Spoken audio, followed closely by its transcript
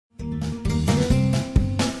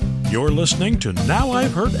You're listening to Now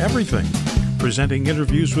I've Heard Everything, presenting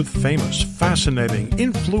interviews with famous, fascinating,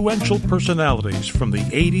 influential personalities from the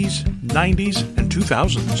 80s, 90s, and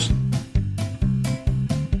 2000s.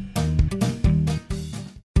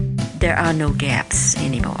 There are no gaps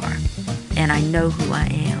anymore, and I know who I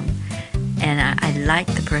am, and I like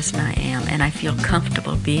the person I am, and I feel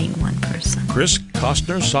comfortable being one person. Chris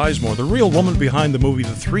Costner Sizemore, the real woman behind the movie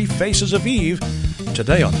The Three Faces of Eve,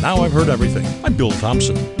 today on Now I've Heard Everything. I'm Bill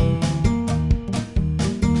Thompson.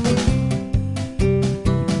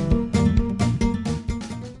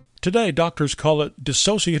 Today, doctors call it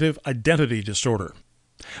dissociative identity disorder.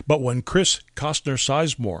 But when Chris Costner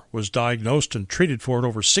Sizemore was diagnosed and treated for it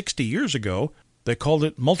over 60 years ago, they called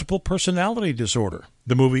it multiple personality disorder.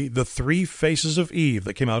 The movie The Three Faces of Eve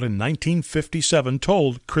that came out in 1957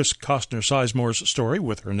 told Chris Costner Sizemore's story,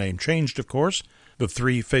 with her name changed, of course. The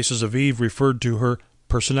Three Faces of Eve referred to her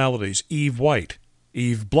personalities: Eve White,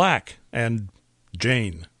 Eve Black, and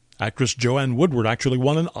Jane. Actress Joanne Woodward actually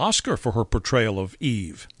won an Oscar for her portrayal of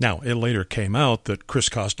Eve. Now, it later came out that Chris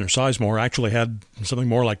Costner Sizemore actually had something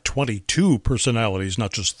more like 22 personalities,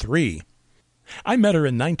 not just 3. I met her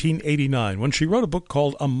in 1989 when she wrote a book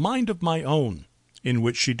called A Mind of My Own, in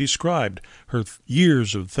which she described her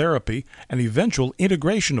years of therapy and eventual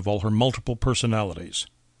integration of all her multiple personalities.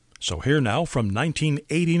 So here now, from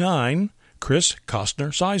 1989, Chris Costner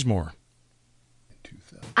Sizemore.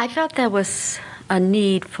 I felt there was a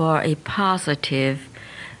need for a positive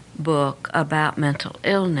book about mental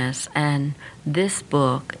illness, and this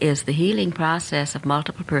book is the healing process of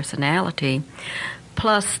multiple personality,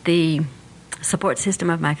 plus the support system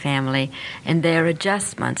of my family and their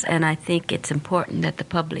adjustments. And I think it's important that the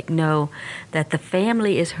public know that the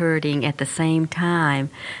family is hurting at the same time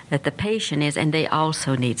that the patient is, and they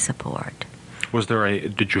also need support.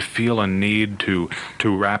 Did you feel a need to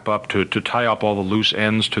wrap up, to tie up all the loose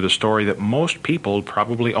ends to the story that most people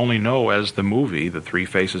probably only know as the movie, The Three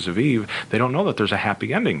Faces of Eve? They don't know that there's a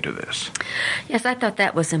happy ending to this. Yes, I thought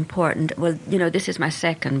that was important. Well, this is my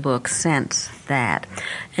second book since that.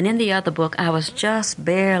 And in the other book, I was just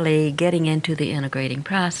barely getting into the integrating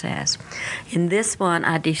process. In this one,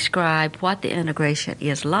 I describe what the integration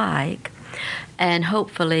is like, and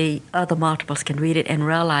hopefully other multiples can read it and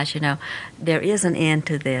realize, there is an end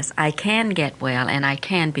to this. I can get well, and I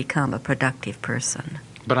can become a productive person.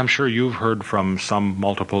 But I'm sure you've heard from some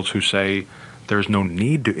multiples who say there's no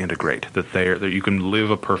need to integrate, that you can live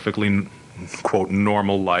a perfectly, quote,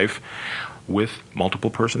 normal life with multiple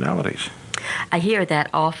personalities. I hear that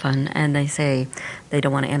often, and they say they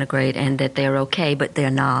don't want to integrate and that they're okay, but they're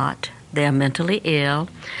not. They're mentally ill,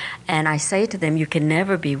 and I say to them, you can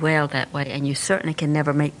never be well that way, and you certainly can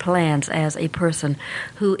never make plans as a person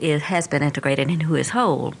who has been integrated and who is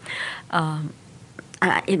whole.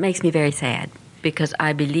 It makes me very sad, because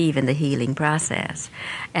I believe in the healing process,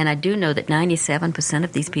 and I do know that 97%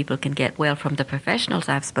 of these people can get well. From the professionals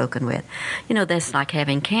I've spoken with, that's like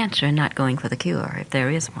having cancer and not going for the cure, if there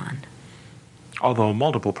is one. Although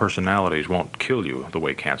multiple personalities won't kill you the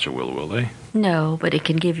way cancer will they? No, but it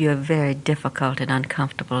can give you a very difficult and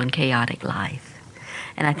uncomfortable and chaotic life.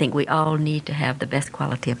 And I think we all need to have the best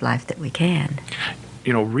quality of life that we can.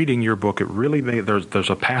 Reading your book, there's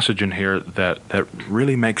a passage in here that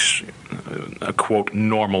really makes a, quote,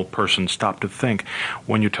 normal person stop to think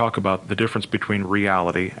when you talk about the difference between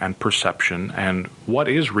reality and perception, and what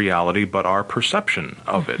is reality but our perception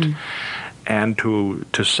of it. And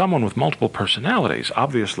to someone with multiple personalities,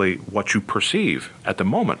 obviously what you perceive at the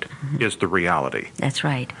moment is the reality. That's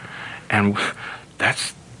right. And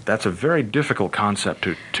that's a very difficult concept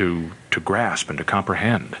to grasp and to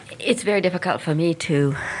comprehend. It's very difficult for me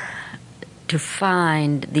to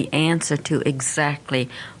find the answer to exactly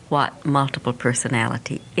what multiple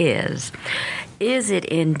personality is. Is it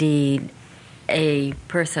indeed a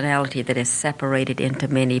personality that is separated into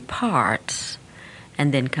many parts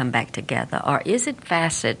and then come back together? Or is it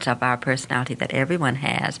facets of our personality that everyone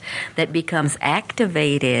has that becomes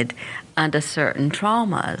activated under certain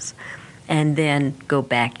traumas and then go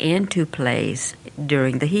back into place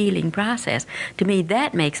during the healing process? To me,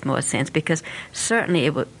 that makes more sense, because certainly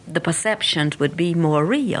the perceptions would be more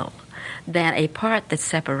real than a part that's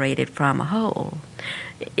separated from a whole.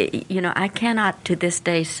 I cannot to this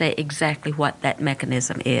day say exactly what that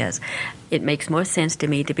mechanism is. It makes more sense to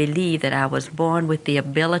me to believe that I was born with the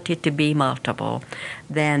ability to be multiple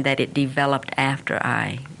than that it developed after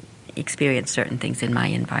I experienced certain things in my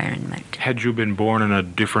environment. Had you been born in a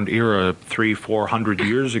different era 300-400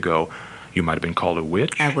 years ago, You might have been called a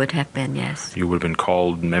witch. I would have been, yes. You would have been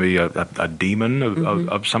called maybe a demon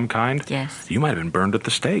of some kind. Yes. You might have been burned at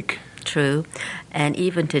the stake. True. And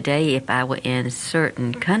even today, if I were in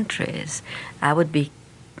certain countries, I would be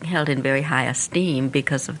held in very high esteem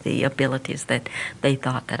because of the abilities that they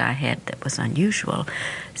thought that I had that was unusual.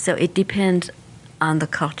 So it depends on the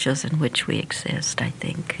cultures in which we exist, I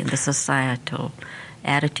think, and the societal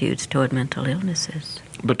attitudes toward mental illnesses.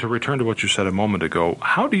 But to return to what you said a moment ago,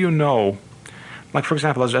 how do you know, like, for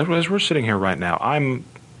example, as we're sitting here right now, I'm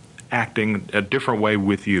acting a different way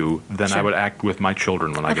with you than Sure. I would act with my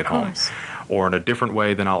children when I get course. home. Or in a different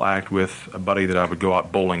way than I'll act with a buddy that I would go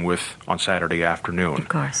out bowling with on Saturday afternoon. Of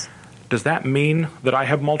course. Does that mean that I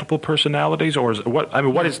have multiple personalities, or is what? I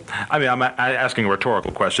mean, what is? I mean, I'm asking a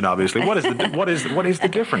rhetorical question, obviously. What is the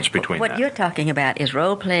difference between What that? you're talking about is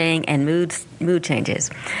role playing and mood changes.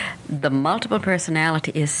 The multiple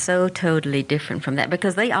personality is so totally different from that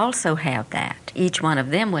because they also have that. Each one of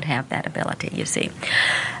them would have that ability, you see.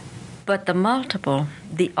 But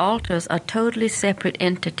the alters are totally separate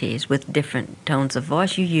entities with different tones of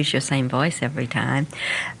voice. You use your same voice every time,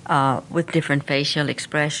 with different facial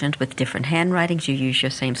expressions, with different handwritings. You use your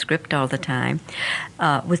same script all the time,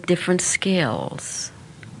 with different skills.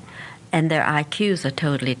 And their IQs are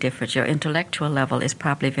totally different. Your intellectual level is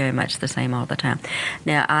probably very much the same all the time.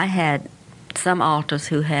 Now, I had some alters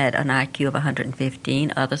who had an IQ of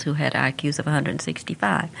 115, others who had IQs of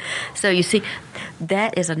 165. So you see,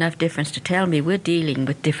 that is enough difference to tell me we're dealing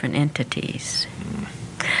with different entities.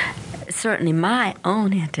 Certainly my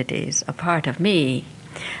own entities are part of me,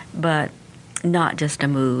 but not just a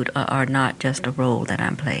mood or not just a role that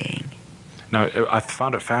I'm playing. Now, I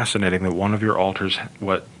found it fascinating that one of your alters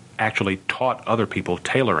actually taught other people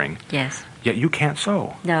tailoring. Yes. Yet you can't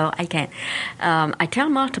sew. No, I can't. I tell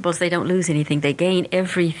multiples they don't lose anything. They gain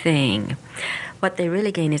everything. What they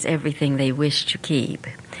really gain is everything they wish to keep.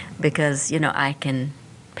 Because, I can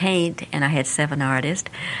paint, and I had 7 artists.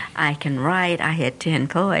 I can write. I had 10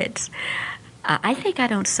 poets. I think I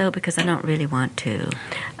don't sew because I don't really want to.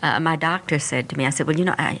 My doctor said to me, I said,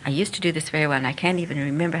 well, I used to do this very well, and I can't even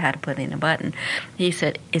remember how to put in a button. He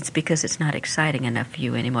said, it's because it's not exciting enough for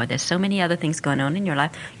you anymore. There's so many other things going on in your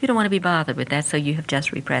life. You don't want to be bothered with that, so you have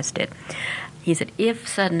just repressed it. He said, if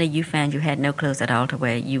suddenly you found you had no clothes at all to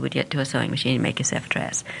wear, you would get to a sewing machine and make yourself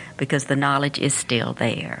dress because the knowledge is still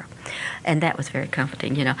there. And that was very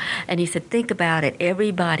comforting, And he said, think about it.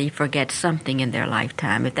 Everybody forgets something in their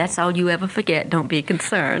lifetime. If that's all you ever forget, don't be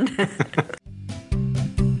concerned.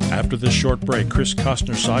 After this short break, Chris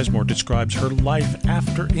Costner Sizemore describes her life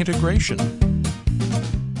after integration.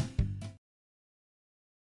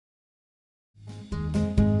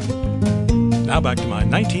 Now back to my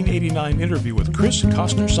 1989 interview with Chris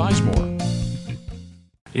Costner Sizemore.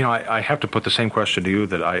 I have to put the same question to you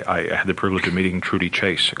that I had the privilege of meeting Trudy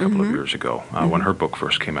Chase a couple of years ago when her book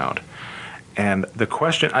first came out. And the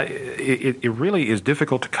question, it really is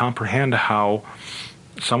difficult to comprehend how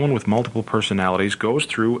someone with multiple personalities goes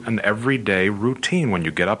through an everyday routine. When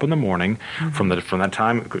you get up in the morning, from that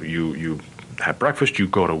time you have breakfast, you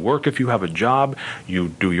go to work if you have a job, you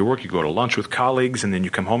do your work, you go to lunch with colleagues, and then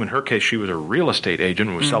you come home. In her case, she was a real estate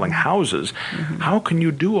agent and was selling houses. How can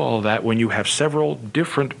you do all of that when you have several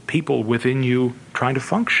different people within you trying to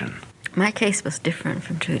function? My case was different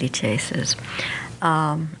from Trudy Chase's.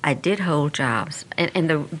 I did hold jobs,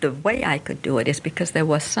 and the way I could do it is because there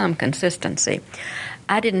was some consistency.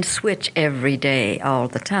 I didn't switch every day all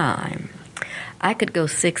the time. I could go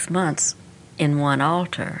 6 months in one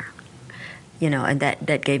altar, and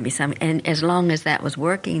that gave me some. And as long as that was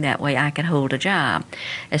working that way, I could hold a job.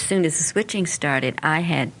 As soon as the switching started, I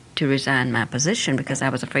had to resign my position because I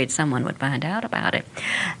was afraid someone would find out about it.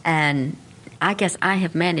 And I guess I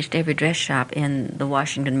have managed every dress shop in the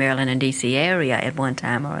Washington, Maryland, and D.C. area at one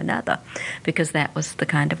time or another because that was the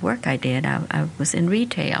kind of work I did. I was in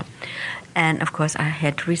retail. And, of course, I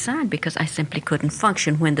had to resign because I simply couldn't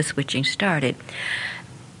function when the switching started.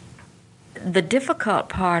 The difficult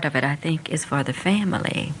part of it, I think, is for the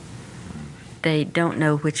family. They don't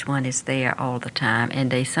know which one is there all the time, and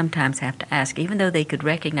they sometimes have to ask, even though they could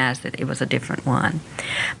recognize that it was a different one.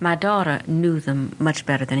 My daughter knew them much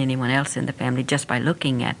better than anyone else in the family just by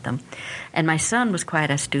looking at them. And my son was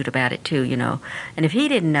quite astute about it, too, And if he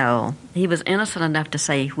didn't know, he was innocent enough to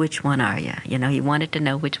say, which one are you? He wanted to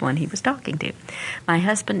know which one he was talking to. My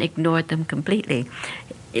husband ignored them completely,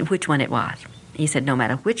 which one it was. He said no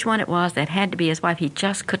matter which one it was, that had to be his wife. He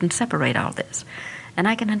just couldn't separate all this. And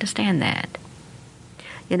I can understand that.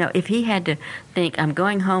 You know, if he had to think, I'm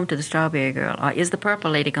going home to the Strawberry Girl, or is the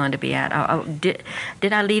Purple Lady going to be out, or did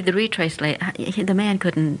I leave the Retrace Lady? The man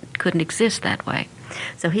couldn't exist that way.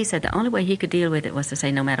 So he said the only way he could deal with it was to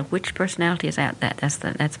say, no matter which personality is out,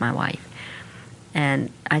 that's my wife.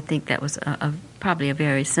 And I think that was probably a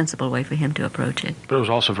very sensible way for him to approach it. But it was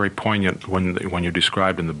also very poignant when you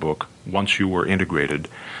described in the book, once you were integrated,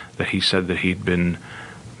 that he said that he'd been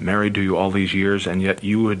married to you all these years, and yet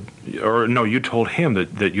you told him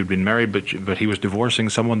that you'd been married, but he was divorcing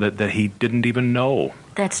someone that he didn't even know.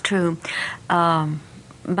 That's true.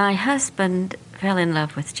 My husband fell in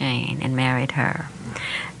love with Jane and married her.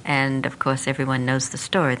 And, of course, everyone knows the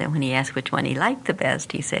story that when he asked which one he liked the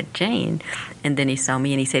best, he said Jane. And then he saw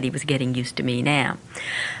me and he said he was getting used to me now.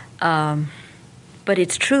 But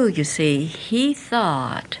it's true, you see. He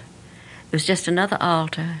thought it was just another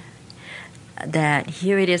altar, that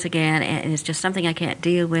here it is again, and it's just something I can't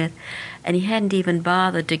deal with. And he hadn't even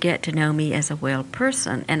bothered to get to know me as a well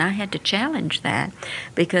person. And I had to challenge that,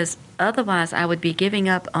 because otherwise I would be giving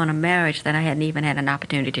up on a marriage that I hadn't even had an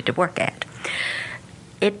opportunity to work at.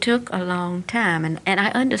 It took a long time, and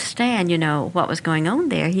I understand, what was going on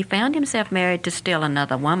there. He found himself married to still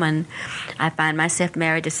another woman. I find myself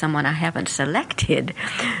married to someone I haven't selected.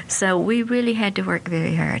 So we really had to work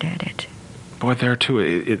very hard at it. Boy, there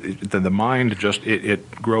too, the mind just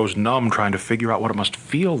it grows numb trying to figure out what it must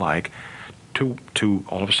feel like to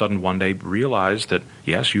all of a sudden one day realize that,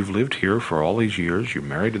 yes, you've lived here for all these years, you're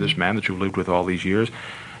married to this man that you've lived with all these years,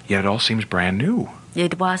 yet it all seems brand new.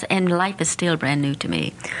 It was, and life is still brand new to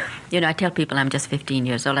me. I tell people I'm just 15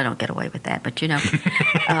 years old. I don't get away with that, but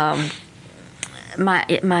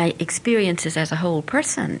my experiences as a whole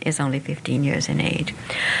person is only 15 years in age.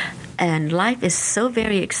 And life is so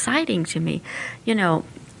very exciting to me.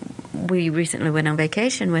 We recently went on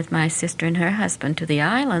vacation with my sister and her husband to the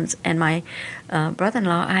islands, and my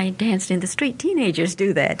brother-in-law, I danced in the street. Teenagers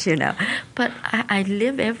do that, But I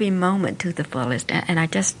live every moment to the fullest, and I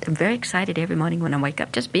just am very excited every morning when I wake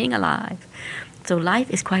up, just being alive. So life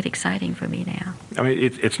is quite exciting for me now. I mean,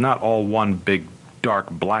 it's not all one big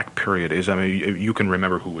dark black period is. I mean, you can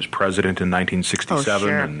remember who was president in 1967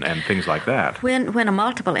 sure. and things like that. When a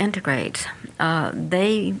multiple integrates,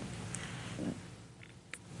 they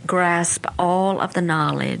grasp all of the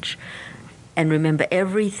knowledge and remember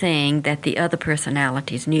everything that the other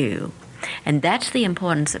personalities knew. And that's the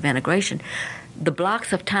importance of integration. The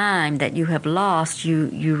blocks of time that you have lost,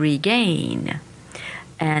 you regain.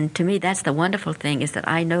 And to me, that's the wonderful thing, is that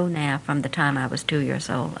I know now from the time I was 2 years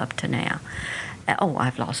old up to now.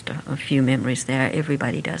 I've lost a few memories there.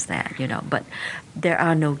 Everybody does that, But there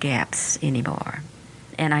are no gaps anymore.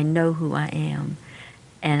 And I know who I am.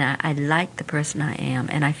 And I like the person I am.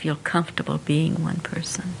 And I feel comfortable being one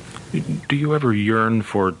person. Do you ever yearn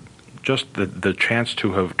for just the chance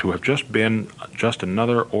to have just been just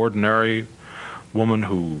another ordinary woman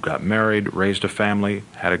who got married, raised a family,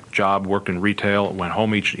 had a job, worked in retail, went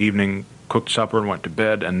home each evening, cooked supper and went to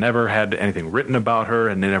bed, and never had anything written about her,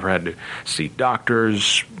 and never had to see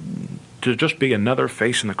doctors, to just be another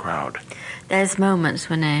face in the crowd? There's moments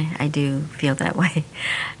when I do feel that way.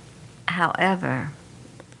 However,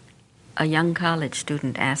 a young college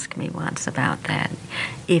student asked me once about that.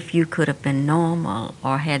 If you could have been normal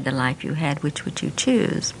or had the life you had, which would you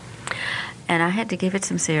choose? And I had to give it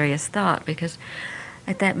some serious thought, because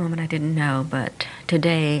at that moment I didn't know. But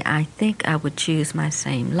today I think I would choose my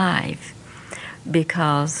same life,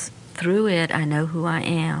 because through it I know who I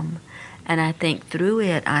am. And I think through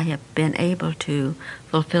it I have been able to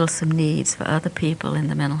fulfill some needs for other people in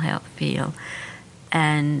the mental health field.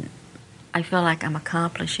 And I feel like I'm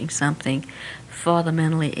accomplishing something for the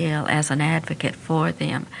mentally ill as an advocate for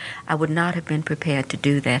them. I would not have been prepared to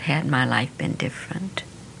do that had my life been different.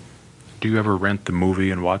 Do you ever rent the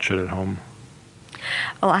movie and watch it at home?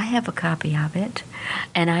 Oh, I have a copy of it,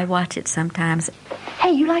 and I watch it sometimes.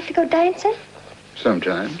 Hey, you like to go dancing?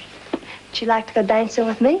 Sometimes. Would you like to go dancing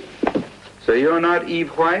with me? So you're not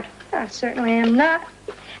Eve White? I certainly am not.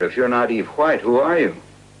 If you're not Eve White, who are you?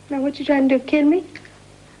 Now, what you trying to do, kid me?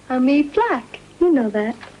 I'm Eve Black. You know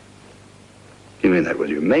that. You mean that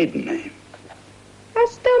was your maiden name?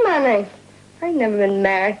 That's still my name. I ain't never been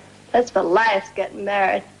married. That's for life's getting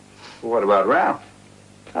married. Well, what about Ralph?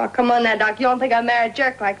 Oh, come on now, Doc. You don't think I married a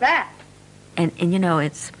jerk like that? And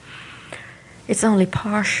it's only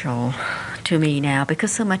partial to me now,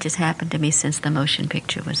 because so much has happened to me since the motion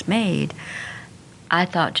picture was made. I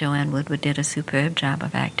thought Joanne Woodward did a superb job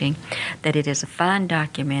of acting, that it is a fine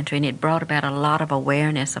documentary, and it brought about a lot of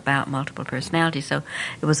awareness about multiple personality, so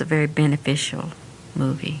it was a very beneficial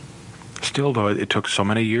movie. Still, though, it took so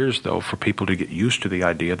many years, though, for people to get used to the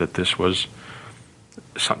idea that this was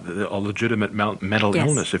a legitimate mental Yes.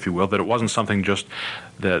 illness, if you will, that it wasn't something just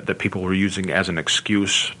that people were using as an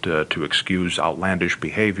excuse to excuse outlandish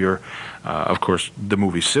behavior. Of course, the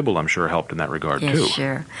movie Sybil, I'm sure, helped in that regard, Yes, too.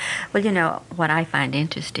 sure. Well, you know, what I find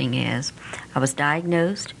interesting is I was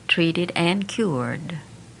diagnosed, treated, and cured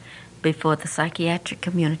before the psychiatric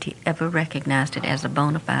community ever recognized it as a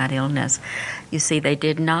bona fide illness. You see, they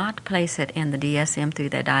did not place it in the DSM through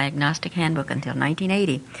their diagnostic handbook until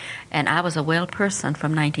 1980, and I was a well person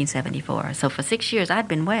from 1974. So for 6 years, I'd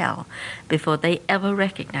been well before they ever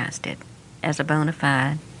recognized it as a bona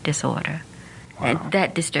fide disorder. Wow. And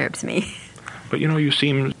that disturbs me. But you know, you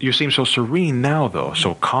seem so serene now, though,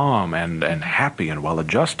 so calm and happy and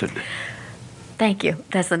well-adjusted. Thank you.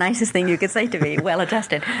 That's the nicest thing you could say to me. Well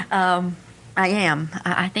adjusted. I am.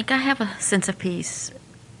 I think I have a sense of peace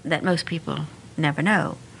that most people never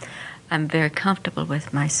know. I'm very comfortable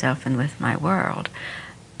with myself and with my world.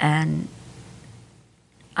 And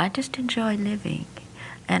I just enjoy living.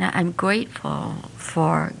 And I'm grateful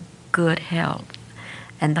for good health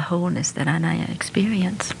and the wholeness that I now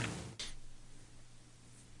experience.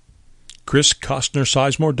 Chris Costner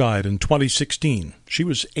Sizemore died in 2016. She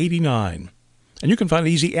was 89. And you can find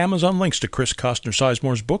easy Amazon links to Chris Costner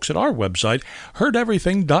Sizemore's books at our website,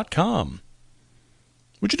 heardeverything.com.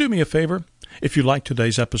 Would you do me a favor? If you liked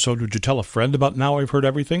today's episode, would you tell a friend about Now I've Heard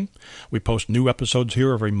Everything? We post new episodes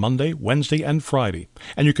here every Monday, Wednesday, and Friday.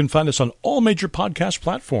 And you can find us on all major podcast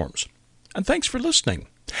platforms. And thanks for listening.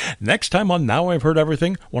 Next time on Now I've Heard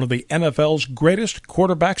Everything, one of the NFL's greatest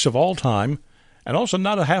quarterbacks of all time, and also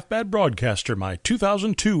not a half-bad broadcaster, my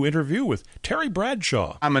 2002 interview with Terry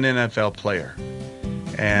Bradshaw. I'm an NFL player,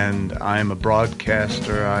 and I'm a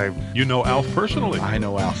broadcaster. You know Alf personally. I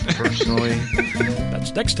know Alf personally.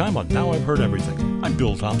 That's next time on Now I've Heard Everything. I'm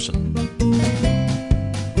Bill Thompson.